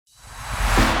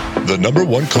the number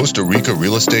one Costa Rica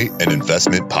real estate and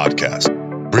investment podcast,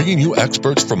 bringing you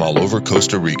experts from all over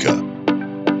Costa Rica.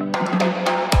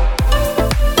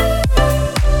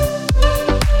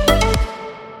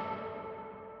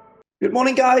 Good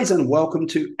morning, guys, and welcome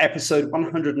to episode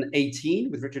 118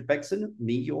 with Richard Bexon,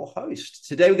 me, your host.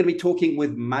 Today, we're going to be talking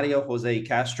with Maria Jose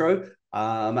Castro.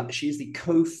 She's the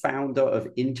co-founder of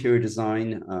interior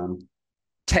design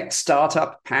tech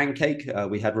startup Pancake.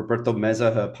 We had Roberto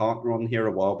Meza, her partner, on here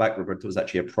a while back. Roberto was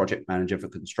actually a project manager for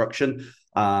construction.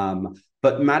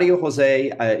 But Maria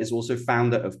Jose is also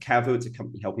founder of Cavu. It's a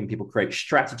company helping people create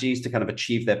strategies to kind of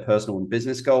achieve their personal and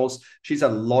business goals. She's a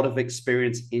lot of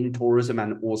experience in tourism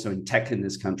and also in tech in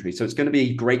this country. So it's going to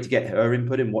be great to get her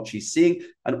input in what she's seeing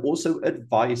and also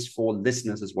advice for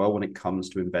listeners as well when it comes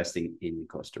to investing in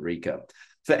Costa Rica.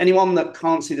 For anyone that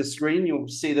can't see the screen, you'll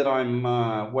see that I'm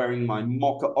wearing my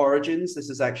Mocha Origins.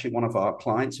 This is actually one of our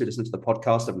clients who listen to the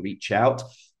podcast and reach out,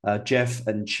 Jeff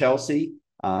and Chelsea.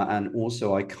 And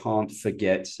also, I can't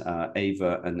forget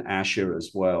Ava and Asher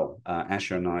as well.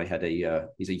 Asher and I had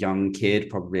he's a young kid,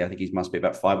 probably, I think he must be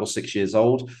about 5 or 6 years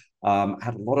old.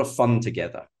 Had a lot of fun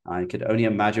together. I could only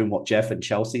imagine what Jeff and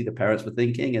Chelsea, the parents, were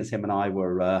thinking as him and I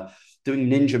were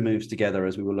doing ninja moves together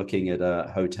as we were looking at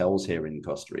hotels here in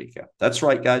Costa Rica. That's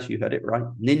right, guys, you heard it right.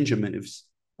 Ninja moves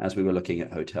as we were looking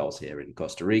at hotels here in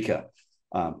Costa Rica.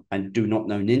 I do not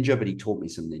know ninja, but he taught me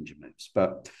some ninja moves.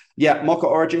 But yeah, Mocha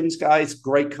Origins, guys,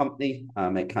 great company.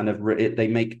 They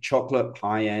make chocolate,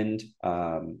 high-end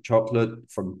chocolate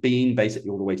from bean,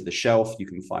 basically all the way to the shelf. You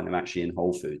can find them actually in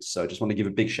Whole Foods. So I just want to give a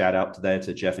big shout out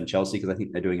to Jeff and Chelsea, because I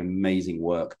think they're doing amazing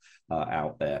work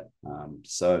out there.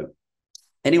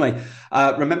 Anyway,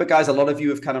 remember, guys, a lot of you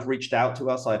have kind of reached out to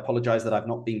us. I apologize that I've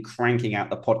not been cranking out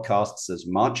the podcasts as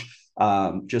much.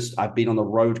 I've been on the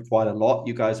road quite a lot.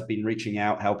 You guys have been reaching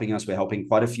out, helping us. We're helping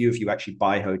quite a few of you actually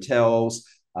buy hotels,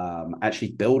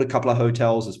 actually build a couple of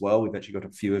hotels as well. We've actually got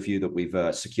a few of you that we've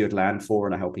secured land for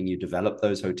and are helping you develop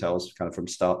those hotels kind of from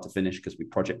start to finish, because we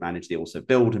project manage. They also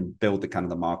build the kind of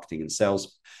the marketing and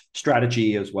sales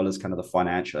strategy, as well as kind of the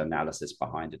financial analysis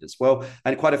behind it as well.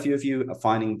 And quite a few of you are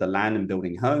finding the land and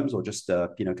building homes, or just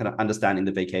kind of understanding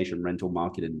the vacation rental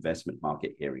market and investment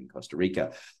market here in Costa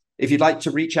Rica. If you'd like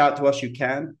to reach out to us, you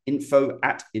can.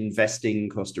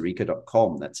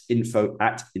 info@investingcostarica.com. That's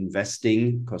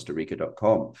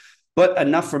info@investingcostarica.com. But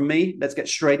enough from me. Let's get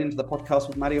straight into the podcast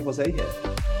with Maria Jose here.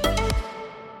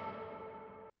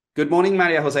 Good morning,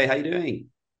 Maria Jose. How are you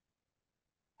doing?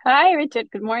 Hi,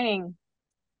 Richard. Good morning.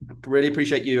 I really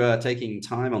appreciate you taking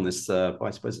time on this,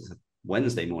 I suppose it's a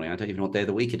Wednesday morning. I don't even know what day of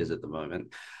the week it is at the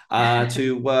moment,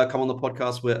 to come on the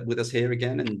podcast with us here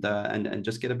again and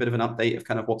just get a bit of an update of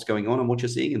kind of what's going on and what you're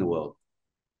seeing in the world.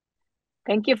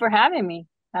 Thank you for having me.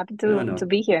 Happy to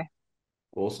be here.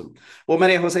 Awesome. Well,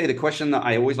 Maria Jose, the question that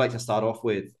I always like to start off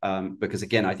with, because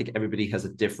again, I think everybody has a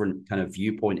different kind of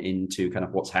viewpoint into kind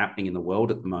of what's happening in the world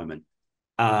at the moment.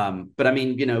 But I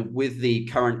mean, with the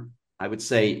current, I would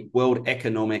say, world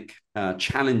economic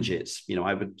challenges,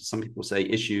 some people say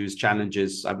issues,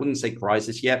 challenges. I wouldn't say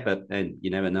crisis yet, but then you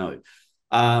never know.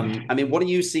 I mean, what are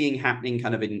you seeing happening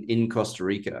kind of in Costa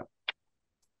Rica?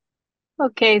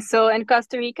 Okay, so in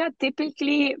Costa Rica,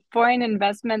 typically foreign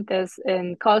investment is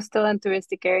in coastal and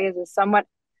touristic areas is somewhat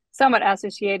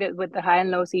associated with the high and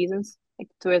low seasons, like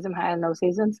tourism high and low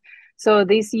seasons. So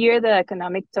this year, the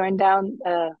economic turndown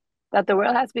that the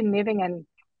world has been living, and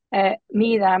that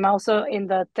I'm also in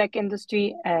the tech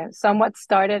industry, somewhat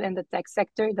started in the tech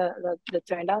sector, the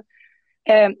turndown.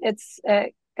 It's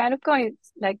kind of going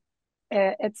like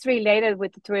it's related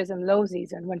with the tourism low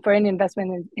season, when foreign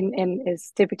investment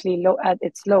is typically low at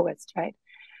its lowest, right?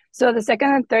 So the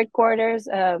second and third quarters,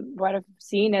 what I've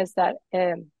seen is that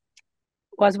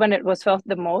was when it was felt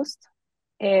the most.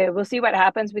 We'll see what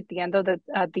happens at the end of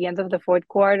the fourth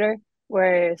quarter,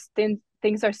 where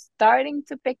things are starting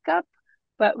to pick up.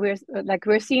 But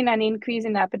we're seeing an increase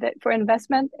in appetite for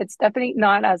investment. It's definitely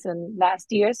not as in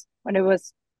last year's, when it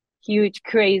was huge,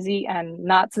 crazy, and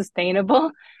not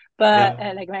sustainable. But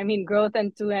growth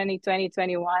in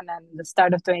 2021 and the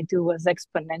start of 22 was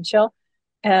exponential.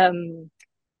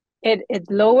 It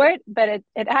lowered, but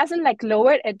it hasn't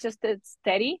lowered. It's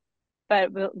steady.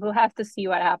 But we'll have to see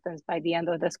what happens by the end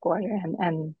of this quarter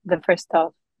and the first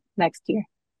of next year.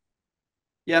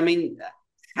 Yeah, I mean,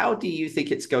 how do you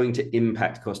think it's going to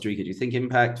impact Costa Rica? Do you think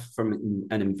impact from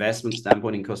an investment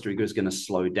standpoint in Costa Rica is going to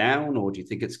slow down, or do you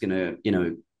think it's going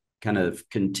to, kind of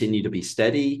continue to be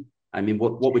steady? I mean,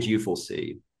 what would you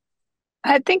foresee?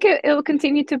 I think it will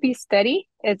continue to be steady.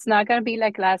 It's not going to be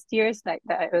like last year's, like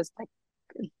that. It was like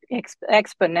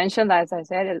exponential, as I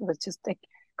said. It was just like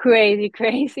crazy.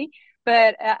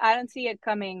 but I don't see it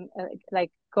coming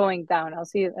like going down. I'll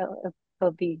see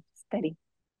it'll be steady.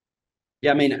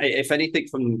 Yeah, I mean, if anything,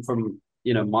 from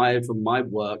my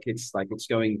work, it's like it's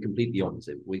going completely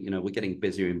opposite. We're getting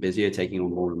busier and busier, taking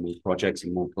on more and more projects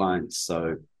and more clients.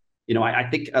 So, I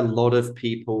think a lot of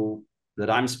people that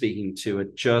I'm speaking to are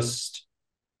just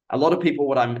a lot of people.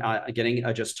 What I'm getting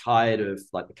are just tired of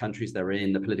like the countries they're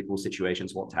in, the political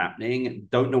situations, what's happening,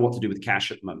 don't know what to do with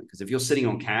cash at the moment. Because if you're sitting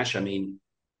on cash, I mean,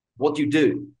 what do you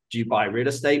do? Do you buy real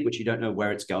estate, which you don't know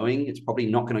where it's going? It's probably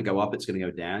not going to go up. It's going to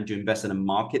go down. Do you invest in a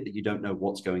market that you don't know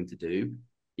what's going to do?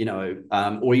 Or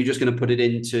are you just going to put it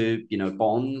into,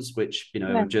 bonds, which,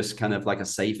 Yeah. just kind of like a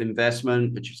safe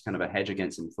investment, which is kind of a hedge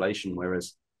against inflation.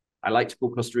 Whereas I like to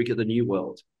call Costa Rica the new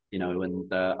world,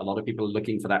 and a lot of people are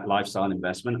looking for that lifestyle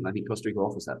investment. And I think Costa Rica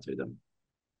offers that to them.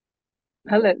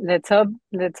 Well, let's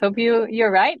hope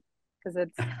you're right, because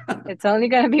it's only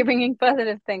going to be bringing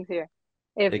positive things here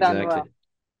if done Exactly. well.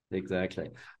 Exactly.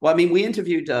 Well, I mean, we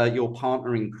interviewed your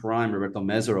partner in crime, Roberto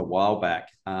Meza, a while back.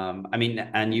 I mean,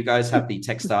 and you guys have the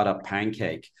tech startup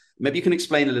Pancake. Maybe you can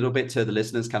explain a little bit to the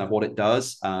listeners kind of what it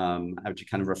does, how to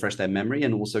kind of refresh their memory,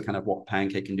 and also kind of what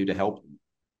Pancake can do to help them.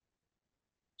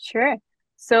 Sure.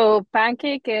 So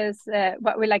Pancake is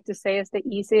what we like to say is the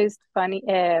easiest,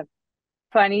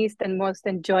 funniest, and most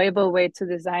enjoyable way to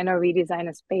design or redesign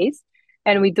a space.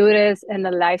 And we do this in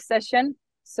a live session.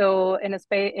 So in a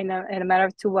matter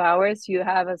of 2 hours, you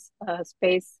have a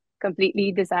space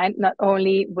completely designed, not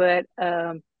only with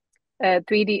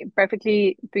 3D,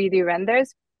 perfectly designed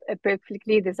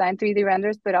 3D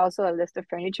renders, but also a list of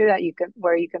furniture that you can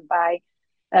buy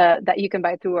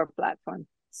through our platform.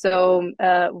 So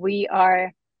we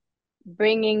are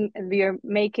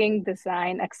making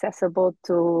design accessible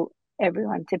to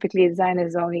everyone. Typically, design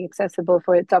is only accessible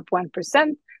for the top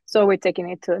 1%. So we're taking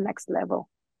it to the next level.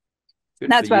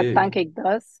 That's what Pancake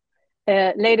does.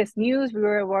 Latest news, we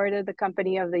were awarded the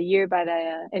Company of the Year by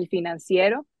El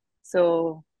Financiero.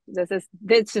 So this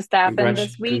just happened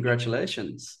this week.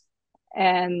 Congratulations.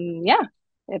 And yeah,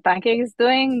 Pancake is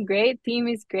doing great. Team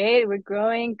is great. We're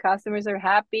growing. Customers are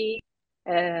happy.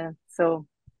 So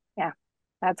yeah,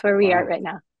 that's where we are right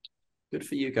now. Good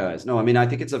for you guys. No, I mean, I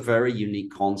think it's a very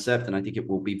unique concept, and I think it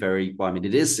will be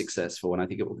it is successful, and I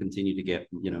think it will continue to get,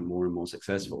 more and more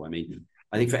successful. I mean,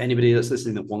 I think for anybody that's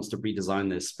listening that wants to redesign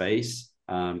their space,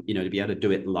 to be able to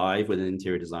do it live with an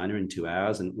interior designer in 2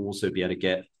 hours, and also be able to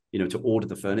get, to order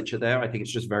the furniture there, I think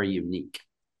it's just very unique.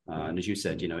 And as you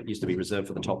said, it used to be reserved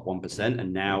for the top 1%.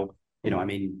 And now, I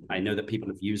mean, I know that people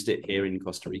have used it here in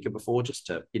Costa Rica before just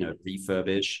to,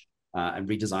 refurbish and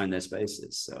redesign their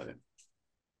spaces. So.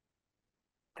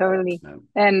 Totally. No.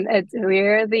 And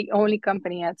we're the only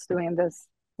company that's doing this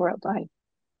worldwide.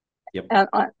 Yep.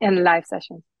 In live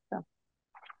sessions. So.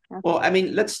 Yeah. Well, I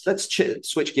mean, let's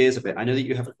switch gears a bit. I know that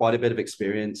you have quite a bit of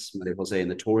experience, Maria Jose, in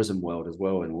the tourism world as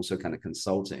well, and also kind of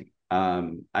consulting.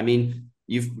 I mean,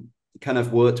 you've kind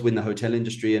of worked in the hotel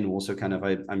industry, and also kind of,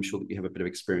 I'm sure that you have a bit of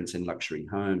experience in luxury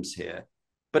homes here.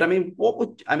 But I mean,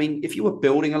 if you were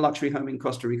building a luxury home in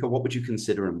Costa Rica, what would you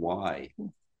consider and why?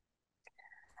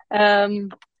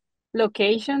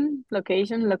 Location. I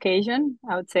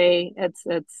would say it's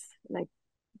like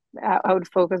I would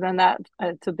focus on that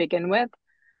to begin with.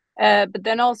 But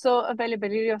then also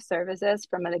availability of services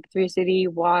from electricity,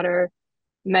 water,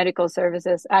 medical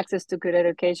services, access to good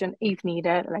education if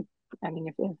needed. Like, I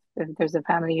mean, if there's a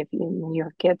family, if you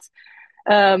have kids.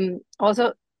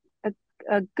 Also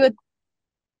a good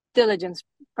diligence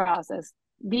process,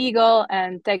 legal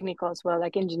and technical as well,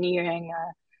 like engineering,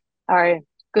 our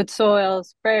good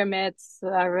soils, permits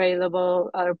are available,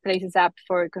 our places apt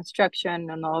for construction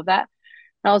and all of that.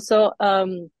 And also,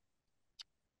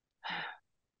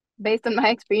 based on my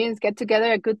experience, get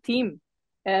together a good team,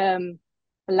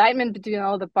 alignment between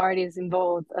all the parties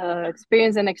involved,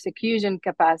 experience and execution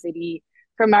capacity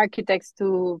from architects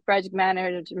to project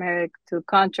managers to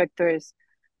contractors.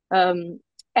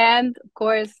 And of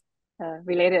course,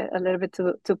 related a little bit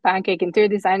to Pancake, interior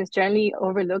design is generally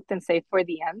overlooked and saved for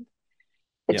the end.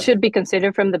 It should be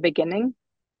considered from the beginning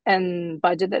and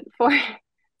budgeted for.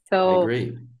 So I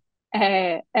agree.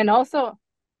 And also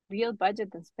real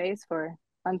budget and space for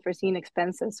unforeseen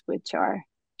expenses, which are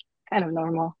kind of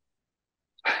normal.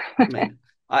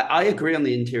 I agree on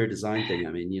the interior design thing.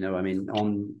 I mean,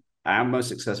 on our most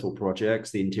successful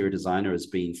projects, the interior designer has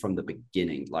been from the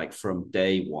beginning, like from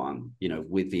day one,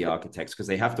 with the architects, because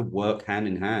they have to work hand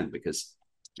in hand. Because,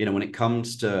 when it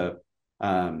comes to,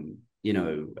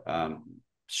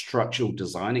 structural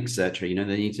design, etc., they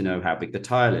need to know how big the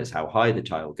tile is, how high the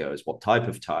tile goes, what type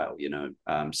of tile,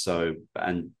 all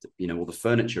the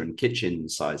furniture and kitchen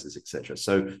sizes, etc.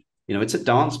 So it's a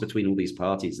dance between all these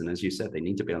parties. And as you said, they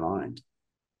need to be aligned.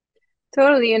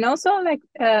 Totally. And also like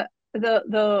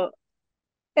the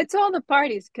it's all the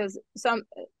parties, because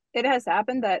it has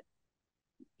happened that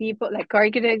people like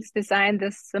architects design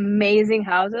this amazing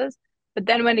houses, but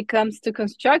then when it comes to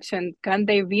construction, can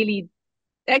they really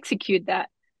execute that?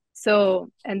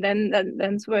 So, and then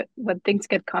that's what things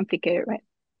get complicated, right?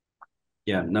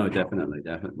 Yeah, no, definitely.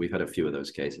 We've had a few of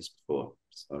those cases before.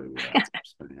 So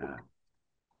yeah.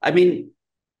 I mean,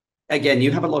 again,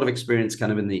 you have a lot of experience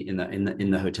kind of in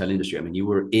the hotel industry. I mean, you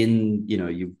were in,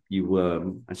 you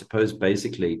were, I suppose,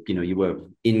 basically, you were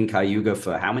in Cayuga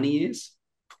for how many years?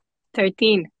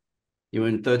 13. You were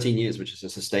in 13 years, which is a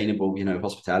sustainable,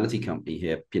 hospitality company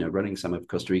here, running some of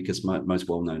Costa Rica's most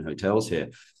well-known hotels here.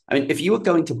 I mean, if you were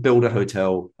going to build a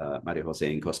hotel, Maria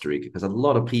Jose, in Costa Rica, because a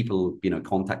lot of people,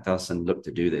 contact us and look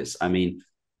to do this. I mean,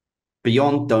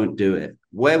 beyond don't do it,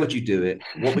 where would you do it?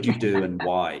 What would you do and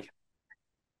why?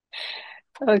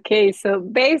 Okay, so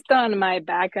based on my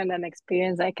background and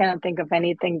experience, I cannot think of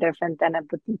anything different than a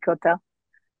boutique hotel.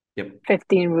 Yep.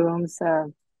 15 rooms,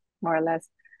 more or less.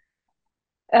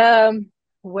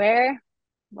 Where?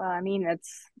 Well, I mean,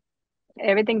 it's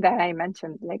everything that I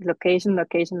mentioned, like location,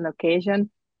 location,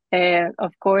 location.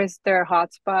 Of course, there are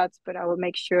hotspots, but I will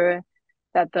make sure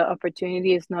that the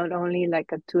opportunity is not only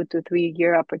like a 2 to 3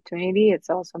 year opportunity. It's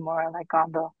also more like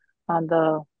on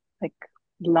the like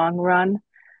long run.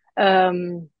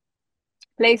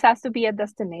 Place has to be a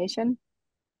destination.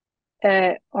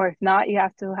 Or if not, you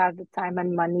have to have the time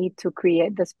and money to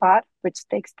create the spot, which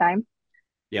takes time.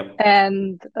 Yep.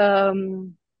 And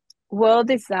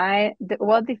well-defined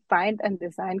and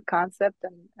designed concept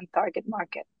and target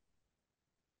market.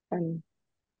 And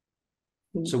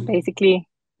So basically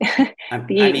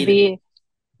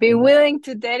be willing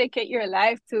to dedicate your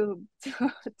life to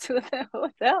the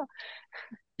hotel.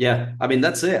 Yeah, I mean,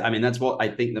 that's it. I mean, that's what I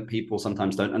think that people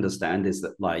sometimes don't understand is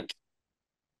that, like,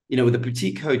 with a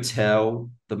boutique hotel,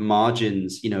 the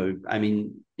margins, I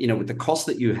mean, with the cost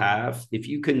that you have, if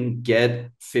you can get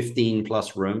 15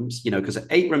 plus rooms, because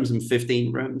 8 rooms and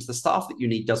 15 rooms, the staff that you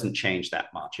need doesn't change that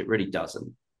much. It really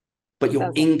doesn't. But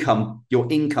your income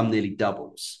nearly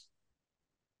doubles,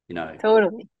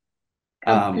 Totally.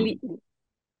 Completely.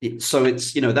 So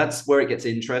it's, that's where it gets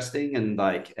interesting. And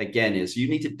like, again, is you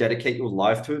need to dedicate your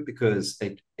life to it because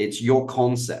it's your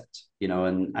concept,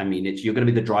 and I mean, you're going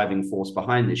to be the driving force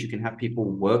behind this. You can have people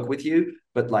work with you,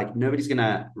 but like nobody's going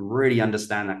to really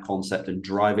understand that concept and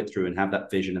drive it through and have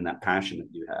that vision and that passion that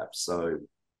you have.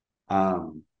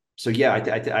 So yeah,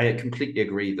 I completely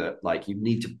agree that like you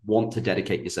need to want to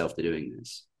dedicate yourself to doing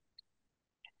this.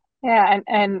 Yeah,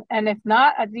 and if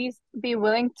not, at least be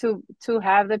willing to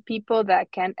have the people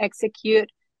that can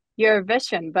execute your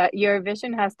vision. But your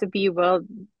vision has to be well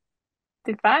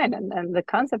defined, and the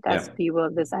concept has to be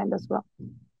well designed as well.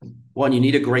 Well, and you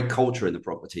need a great culture in the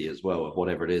property as well, of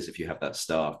whatever it is, if you have that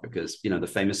staff, because the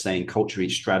famous saying, culture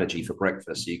eats strategy for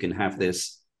breakfast. So you can have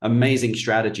this amazing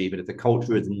strategy, but if the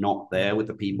culture is not there with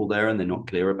the people there and they're not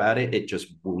clear about it, it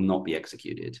just will not be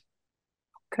executed.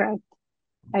 Correct.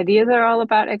 Ideas are all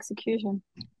about execution.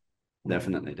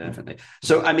 Definitely.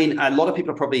 So, I mean, a lot of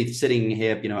people are probably sitting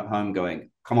here, at home going,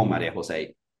 come on, Maria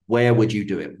Jose, where would you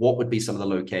do it? What would be some of the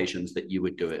locations that you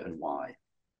would do it and why?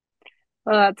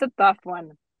 Well, that's a tough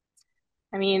one.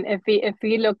 I mean, if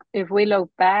we look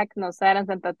back, Nosara and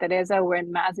Santa Teresa were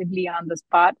massively on the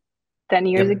spot 10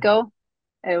 years ago.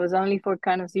 It was only for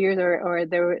connoisseurs or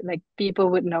there were like people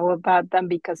would know about them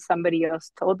because somebody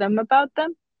else told them about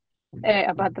them.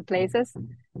 About the places,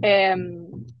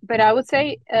 but I would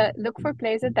say look for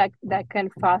places that can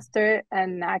foster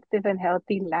an active and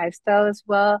healthy lifestyle as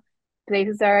well.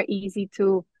 Places that are easy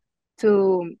to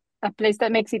a place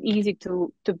that makes it easy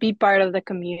to be part of the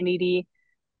community,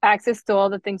 access to all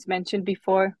the things mentioned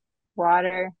before: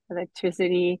 water,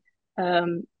 electricity,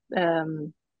 um,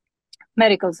 um,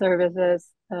 medical services,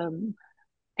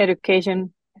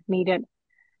 education if needed,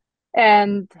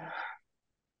 and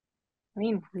I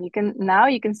mean, you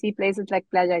can see places like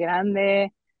Playa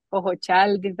Grande or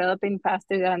Hochal developing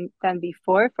faster than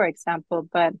before, for example.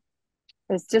 But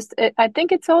it's just, I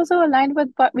think it's also aligned with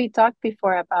what we talked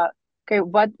before about. Okay,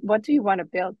 what do you want to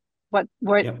build? What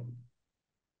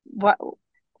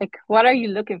are you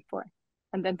looking for?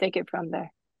 And then take it from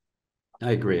there.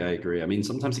 I agree. I mean,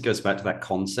 sometimes it goes back to that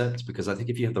concept because I think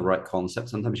if you have the right concept,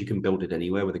 sometimes you can build it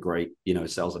anywhere with a great,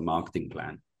 sales and marketing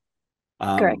plan.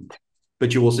 Correct.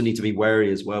 But you also need to be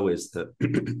wary as well is that,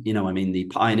 I mean, the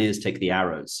pioneers take the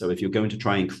arrows. So if you're going to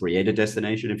try and create a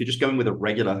destination, if you're just going with a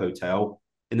regular hotel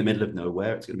in the middle of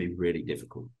nowhere, it's going to be really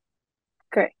difficult.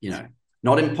 Correct.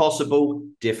 Not impossible,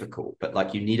 difficult, but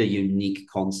like you need a unique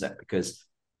concept because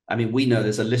I mean, we know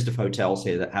there's a list of hotels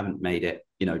here that haven't made it,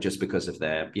 just because of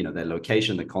their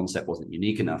location, the concept wasn't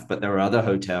unique enough. But there are other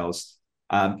hotels,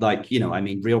 I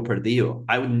mean, Rio Perdido.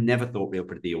 I would never thought Rio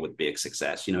Perdido would be a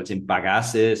success. It's in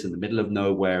Bagaces, in the middle of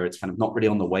nowhere. It's kind of not really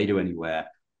on the way to anywhere.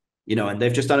 And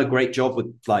they've just done a great job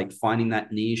with like finding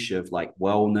that niche of like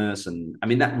wellness. And I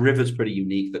mean, that river's pretty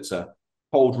unique. That's a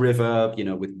cold river,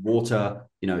 with water,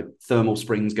 thermal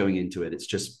springs going into it. It's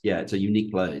just, yeah, it's a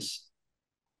unique place.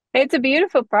 It's a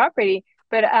beautiful property,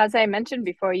 but as I mentioned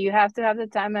before, you have to have the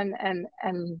time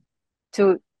and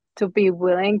to to be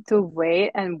willing to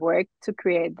wait and work to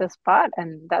create the spot,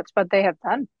 and that's what they have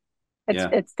done. Yeah.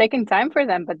 It's taking time for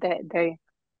them, but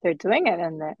they're doing it,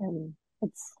 and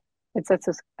it's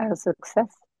a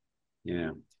success.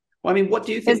 Yeah. Well, I mean, what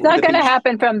do you think It's will be not the going to beach?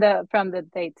 happen from the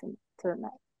day to the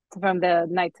night, from the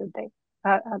night to the day.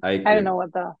 I I don't agree. know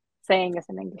what the saying is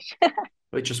in English.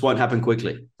 It just won't happen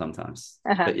quickly sometimes.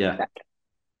 But yeah, Exactly.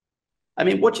 I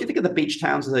mean, what do you think of the beach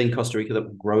towns in Costa Rica that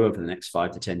will grow over the next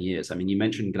 5 to 10 years? I mean, you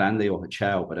mentioned Grande or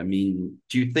Hachal, but I mean,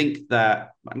 do you think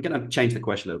that I'm going to change the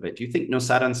question a little bit? Do you think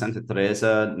Nosara and Santa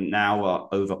Teresa now are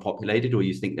overpopulated, or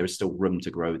you think there is still room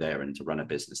to grow there and to run a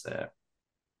business there?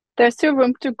 There's still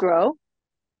room to grow.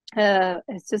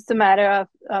 It's just a matter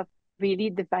of really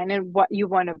defining what you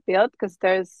want to build because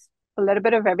there's a little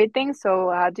bit of everything. So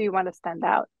how do you want to stand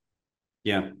out?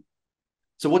 Yeah.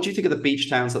 So, what do you think of the beach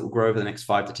towns that will grow over the next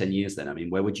 5 to 10 years? Then, I mean,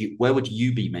 where would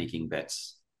you be making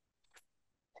bets?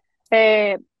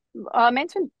 Uh, I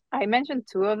mentioned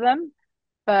two of them,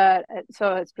 but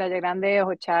so it's Playa Grande,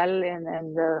 Hochal,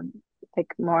 and the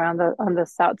like more on the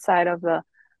south side of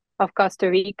Costa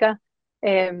Rica.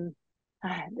 Um,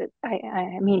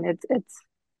 I mean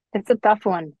it's a tough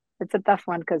one. It's a tough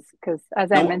one because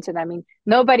as I No, mentioned, I mean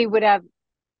nobody would have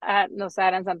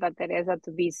Nosara and Santa Teresa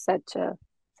to be such a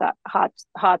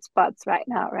hot spots right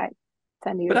now, right?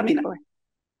 10 years but I mean, before.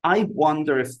 I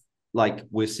wonder if like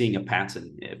we're seeing a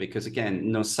pattern here because again,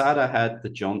 Nosada had the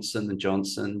Johnson,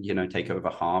 take over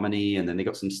Harmony, and then they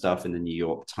got some stuff in the New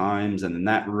York Times, and then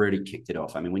that really kicked it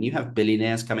off. I mean, when you have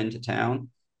billionaires come into town,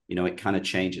 it kind of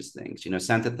changes things.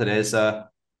 Santa Teresa,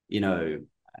 you know,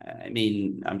 I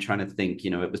mean, I'm trying to think,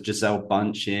 it was Giselle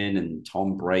Bundchen and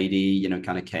Tom Brady,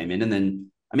 kind of came in, and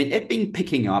then I mean, it'd been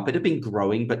picking up, it had been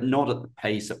growing, but not at the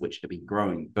pace at which it had been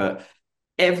growing. But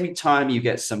every time you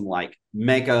get some like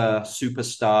mega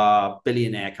superstar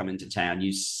billionaire come into town,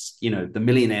 the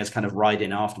millionaires kind of ride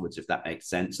in afterwards, if that makes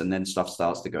sense, and then stuff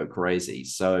starts to go crazy.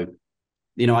 So,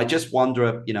 I just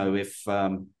wonder, if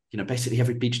basically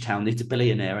every beach town needs a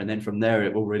billionaire, and then from there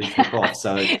it will really kick off.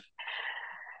 So,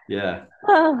 yeah,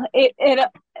 Oh,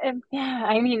 yeah.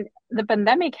 I mean, the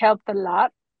pandemic helped a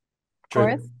lot, of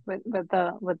course, true. with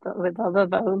all the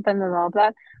development and all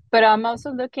that. But I'm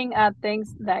also looking at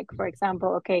things like, for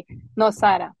example, okay,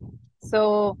 Nosara.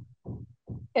 So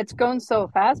it's grown so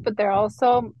fast, but there are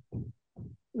also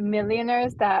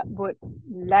millionaires that would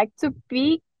like to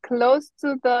be close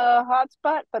to the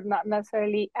hotspot, but not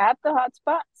necessarily at the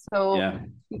hotspot. So Yeah,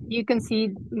 you can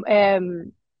see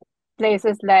um,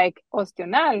 places like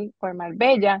Ostional or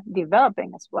Marbella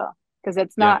developing as well, because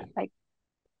it's yeah. not like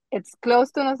it's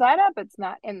close to Nosara, but it's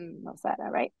not in Nosara,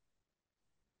 right?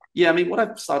 Yeah, I mean, what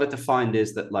I've started to find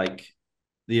is that like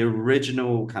the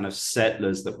original kind of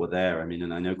settlers that were there, I mean,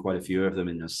 and I know quite a few of them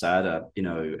in Nosada,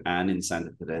 and in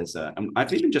Santa Teresa. And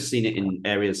I've even just seen it in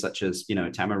areas such as,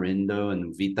 Tamarindo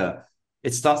and Vita.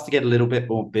 It starts to get a little bit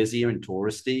more busier and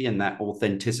touristy, and that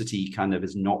authenticity kind of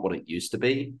is not what it used to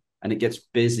be. And it gets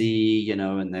busy,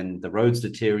 and then the roads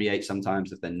deteriorate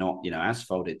sometimes if they're not,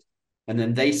 asphalted, and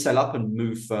then they sell up and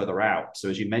move further out. So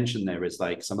as you mentioned, there is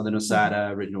like some of the Mm-hmm.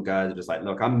 Nosada original guys are just like,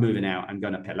 look, I'm moving out. I'm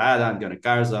going to Pelada. I'm going to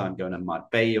Garza. I'm going to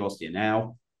Marbella,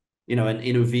 Ostional. And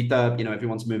in Uvita,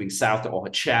 everyone's moving south to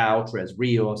Ojachao, Tres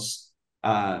Rios.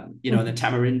 And the Mm-hmm.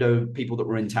 Tamarindo, people that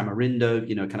were in Tamarindo,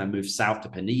 kind of moved south to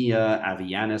Pinilla,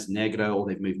 Avellanas, Negro, or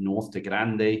they've moved north to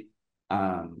Grande.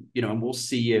 And we'll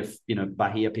see if,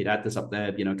 Bahia Piratas up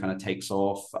there, kind of takes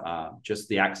off. Just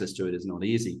the access to it is not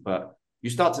easy, but you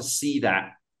start to see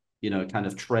that, kind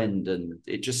of trend, and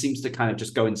it just seems to kind of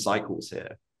just go in cycles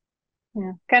here.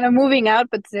 Yeah, kind of moving out,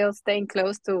 but still staying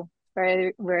close to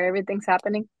where everything's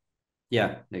happening.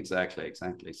 Yeah, exactly.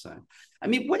 So, I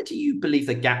mean, where do you believe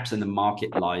the gaps in the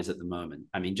market lies at the moment?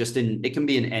 I mean, it can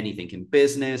be in anything, in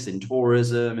business, in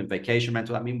tourism, in vacation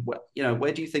rental. I mean,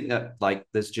 where do you think that like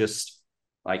there's just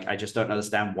like I just don't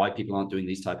understand why people aren't doing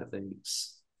these type of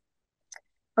things.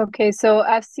 Okay, so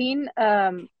I've seen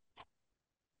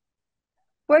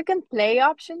work and play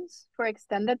options for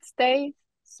extended stay.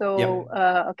 So,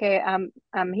 okay, I'm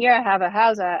here. I have a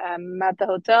house. I'm at the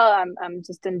hotel. I'm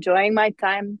just enjoying my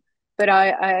time. But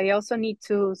I also need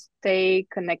to stay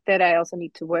connected. I also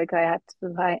need to work. I have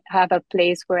to have a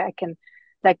place where I can,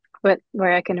 like,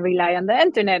 where I can rely on the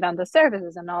internet, on the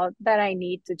services, and all that I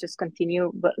need to just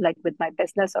continue, like, with my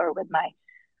business or with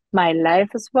my life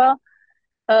as well.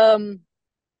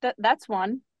 That's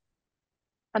one.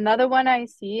 Another one I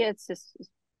see, it's just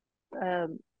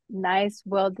nice,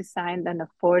 well-designed and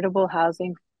affordable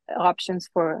housing options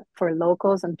for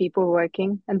locals and people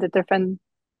working in the different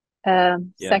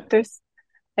sectors.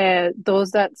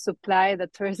 Those that supply the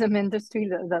tourism industry,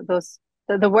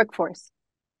 the workforce.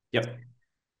 Yep.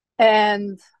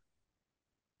 And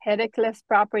headachless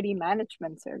property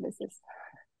management services.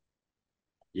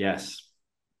 Yes.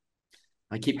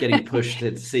 I keep getting pushed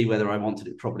to see whether I want to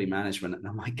do property management. And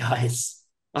I'm like, guys,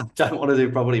 I don't want to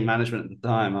do property management at the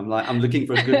time. I'm looking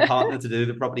for a good partner to do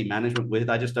the property management with.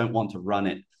 I just don't want to run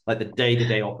it, like the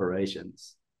day-to-day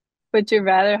operations. Would you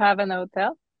rather have an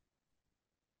hotel?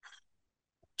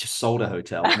 Just sold a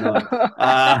hotel. No.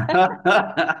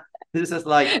 This is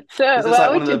like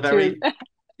one of the very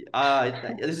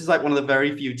this is like one of the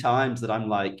very few times that I'm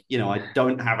like, I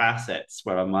don't have assets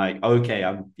where I'm like, okay,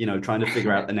 I'm, trying to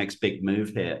figure out the next big move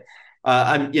here.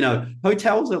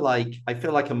 Hotels are like, I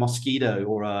feel like a mosquito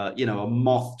or a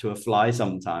moth to a fly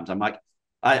sometimes. I'm like,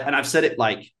 and I've said it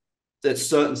like at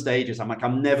certain stages, I'm like,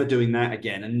 I'm never doing that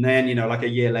again. And then, like a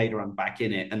year later, I'm back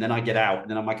in it. And then I get out and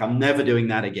then I'm like, I'm never doing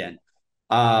that again.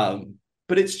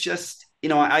 But it's just,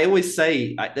 I always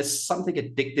say there's something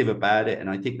addictive about it. And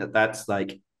I think that's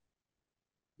like,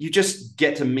 you just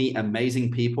get to meet amazing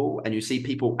people and you see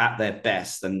people at their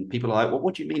best. And people are like, well,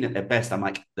 what do you mean at their best? I'm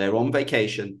like, they're on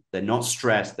vacation. They're not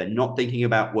stressed. They're not thinking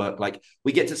about work. Like,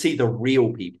 we get to see the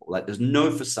real people. Like, there's no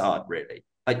facade really.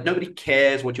 Like, nobody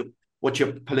cares what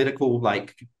your political,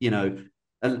 like,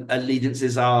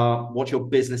 allegiances are, what your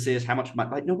business is, how much money,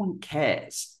 like, no one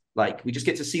cares. Like, we just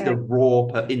get to see the raw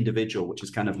per individual, which is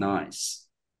kind of nice.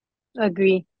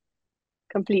 Agree.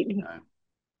 Completely.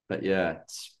 But yeah,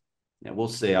 we'll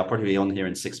see. I'll probably be on here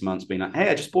in 6 months being like, hey,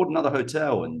 I just bought another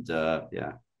hotel. And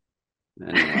yeah.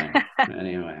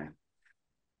 Anyway.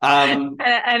 And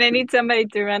I need somebody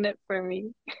to run it for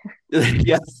me.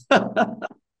 Yes.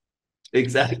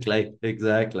 Exactly.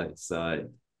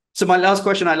 So my last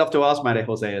question I love to ask, Maria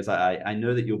Jose, is I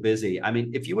know that you're busy. I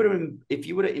mean, if you inherited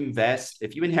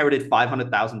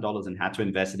 $500,000 and had to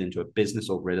invest it into a business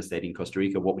or real estate in Costa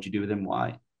Rica, what would you do with it and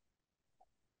why?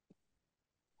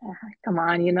 Come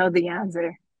on, you know the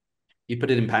answer. You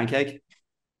put it in Pancake?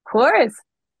 Of course.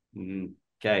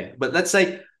 Okay, but let's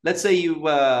say you.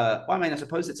 I mean, I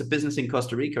suppose it's a business in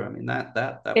Costa Rica. I mean,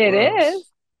 that it works.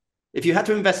 is. If you had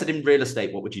to invest it in real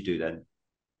estate, what would you do then?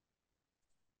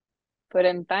 Put it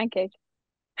in Pancake.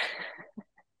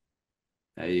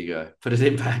 There you go. Put it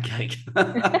in Pancake.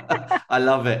 I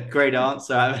love it. Great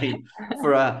answer. I mean,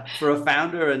 for a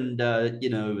founder and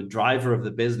driver of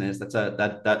the business,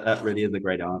 that really is a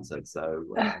great answer. So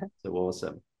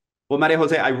awesome. Well, Maria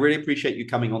Jose, I really appreciate you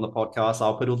coming on the podcast.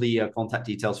 I'll put all the contact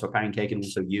details for Pancake and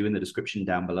also you in the description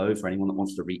down below for anyone that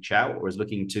wants to reach out or is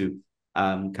looking to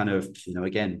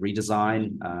again,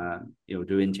 redesign,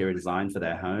 do interior design for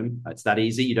their home. It's that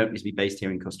easy. You don't need to be based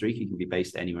here in Costa Rica. You can be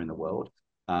based anywhere in the world.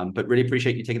 But really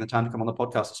appreciate you taking the time to come on the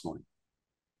podcast this morning.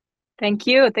 Thank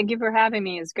you. Thank you for having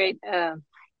me. It's great.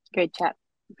 Great chat.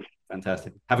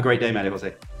 Fantastic. Have a great day, Maria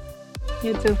Jose.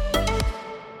 You too.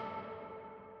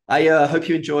 I hope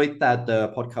you enjoyed that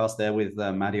podcast there with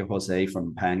Maria Jose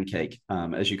from Pancake.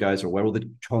 As you guys are aware, all the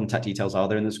contact details are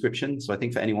there in the description. So I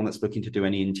think for anyone that's looking to do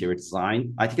any interior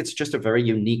design, I think it's just a very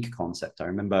unique concept. I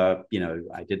remember,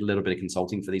 I did a little bit of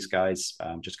consulting for these guys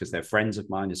just because they're friends of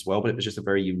mine as well, but it was just a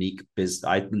very unique business.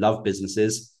 I love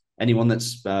businesses. Anyone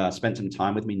that's spent some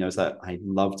time with me knows that I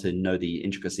love to know the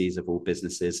intricacies of all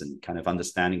businesses and kind of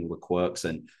understanding all the quirks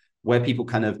and where people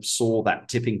kind of saw that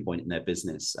tipping point in their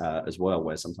business as well,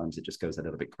 where sometimes it just goes a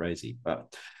little bit crazy.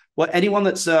 But anyone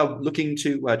that's looking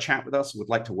to chat with us, would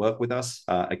like to work with us,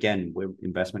 again, we're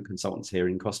investment consultants here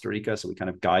in Costa Rica, so we kind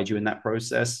of guide you in that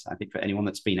process. I think for anyone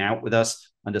that's been out with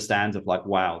us, understands of like,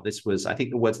 wow, I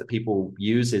think the words that people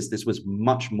use is this was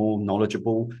much more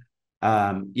knowledgeable,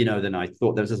 than I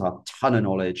thought. There was just a ton of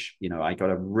knowledge. I got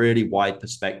a really wide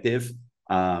perspective.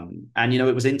 And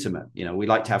it was intimate. We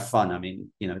like to have fun. I mean,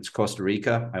 it's Costa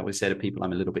Rica. I always say to people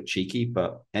I'm a little bit cheeky,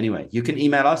 but anyway, you can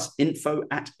email us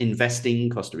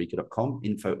info@investingcostarica.com,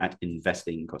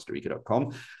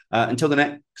 info@investingcostarica.com. Until the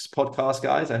next podcast,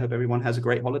 guys, I hope everyone has a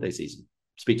great holiday season.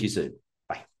 Speak to you soon.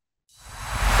 Bye.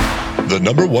 The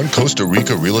 #1 Costa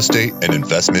Rica real estate and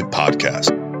investment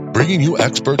podcast. bringing you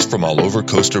experts from all over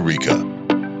Costa Rica.